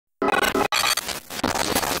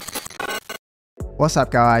What's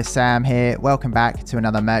up guys, Sam here. Welcome back to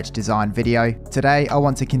another merch design video. Today I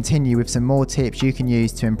want to continue with some more tips you can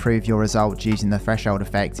use to improve your results using the threshold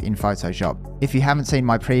effect in Photoshop. If you haven't seen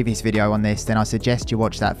my previous video on this, then I suggest you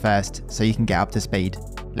watch that first so you can get up to speed.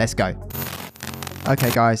 Let's go.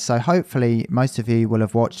 Okay guys, so hopefully most of you will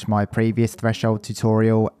have watched my previous threshold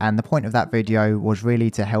tutorial, and the point of that video was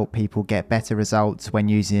really to help people get better results when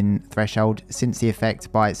using threshold, since the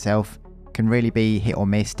effect by itself can really be hit or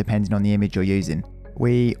miss depending on the image you're using.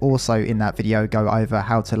 We also in that video go over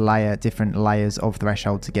how to layer different layers of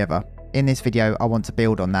threshold together. In this video I want to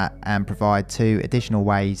build on that and provide 2 additional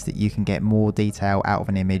ways that you can get more detail out of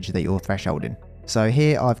an image that you're thresholding. So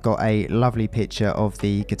here I've got a lovely picture of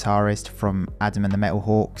the guitarist from Adam and the Metal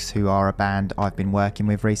Hawks, who are a band I've been working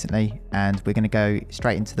with recently, and we're going to go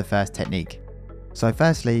straight into the first technique. So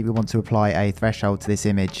firstly, we want to apply a threshold to this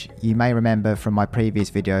image. You may remember from my previous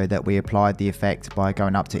video that we applied the effect by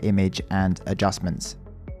going up to image and adjustments.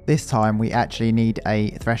 This time we actually need a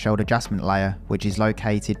threshold adjustment layer, which is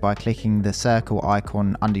located by clicking the circle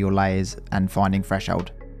icon under your layers and finding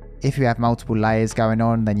threshold. If you have multiple layers going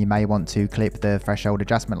on, then you may want to clip the threshold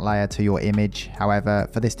adjustment layer to your image. However,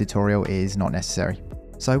 for this tutorial it is not necessary.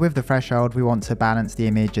 So with the threshold, we want to balance the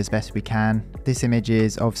image as best we can. This image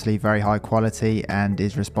is obviously very high quality and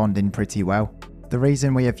is responding pretty well. The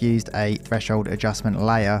reason we have used a threshold adjustment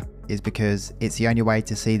layer is because it's the only way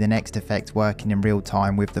to see the next effect working in real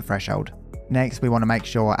time with the threshold. Next, we want to make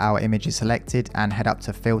sure our image is selected and head up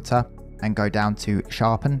to filter and go down to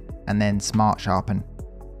sharpen and then smart sharpen.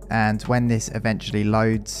 And when this eventually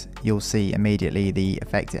loads, you'll see immediately the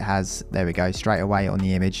effect it has, there we go, straight away on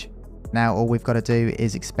the image. Now all we've got to do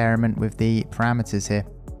is experiment with the parameters here.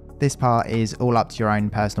 This part is all up to your own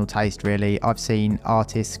personal taste really. I've seen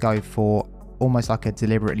artists go for almost like a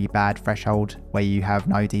deliberately bad threshold where you have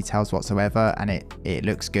no details whatsoever and it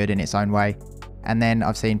looks good in its own way. And then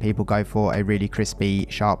I've seen people go for a really crispy,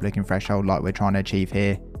 sharp looking threshold like we're trying to achieve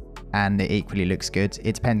here, and it equally looks good.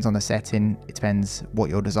 It depends on the setting, it depends what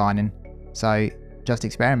you're designing. So just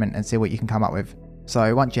experiment and see what you can come up with.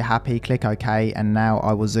 So once you're happy, click OK, and now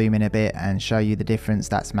I will zoom in a bit and show you the difference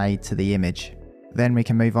that's made to the image. Then we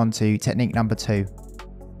can move on to technique number 2.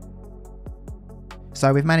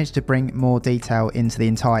 So we've managed to bring more detail into the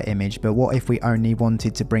entire image, but what if we only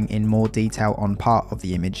wanted to bring in more detail on part of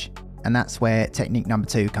the image? And that's where technique number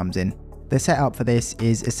 2 comes in. The setup for this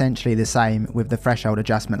is essentially the same with the threshold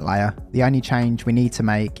adjustment layer. The only change we need to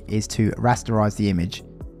make is to rasterize the image.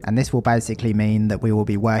 And this will basically mean that we will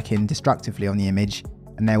be working destructively on the image,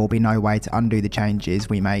 and there will be no way to undo the changes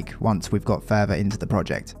we make once we've got further into the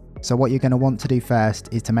project. So what you're going to want to do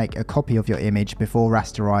first is to make a copy of your image before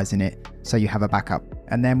rasterizing it, so you have a backup.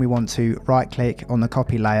 And then we want to right click on the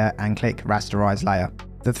copy layer and click rasterize layer.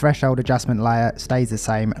 The threshold adjustment layer stays the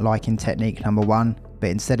same like in technique number 1, but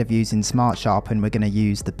instead of using smart sharpen, we're going to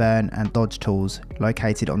use the burn and dodge tools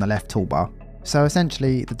located on the left toolbar. So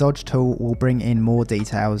essentially the dodge tool will bring in more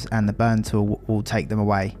details and the burn tool will take them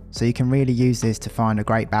away. So you can really use this to find a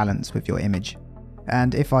great balance with your image.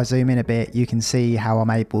 And if I zoom in a bit, you can see how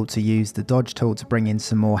I'm able to use the dodge tool to bring in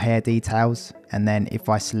some more hair details. And then if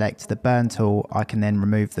I select the burn tool, I can then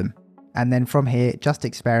remove them. And then from here, just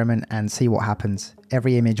experiment and see what happens.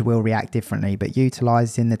 Every image will react differently, but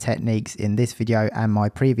utilising the techniques in this video and my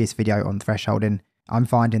previous video on thresholding, I'm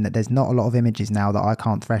finding that there's not a lot of images now that I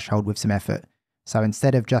can't threshold with some effort. So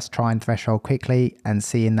instead of just trying threshold quickly and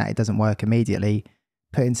seeing that it doesn't work immediately,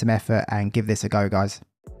 put in some effort and give this a go guys.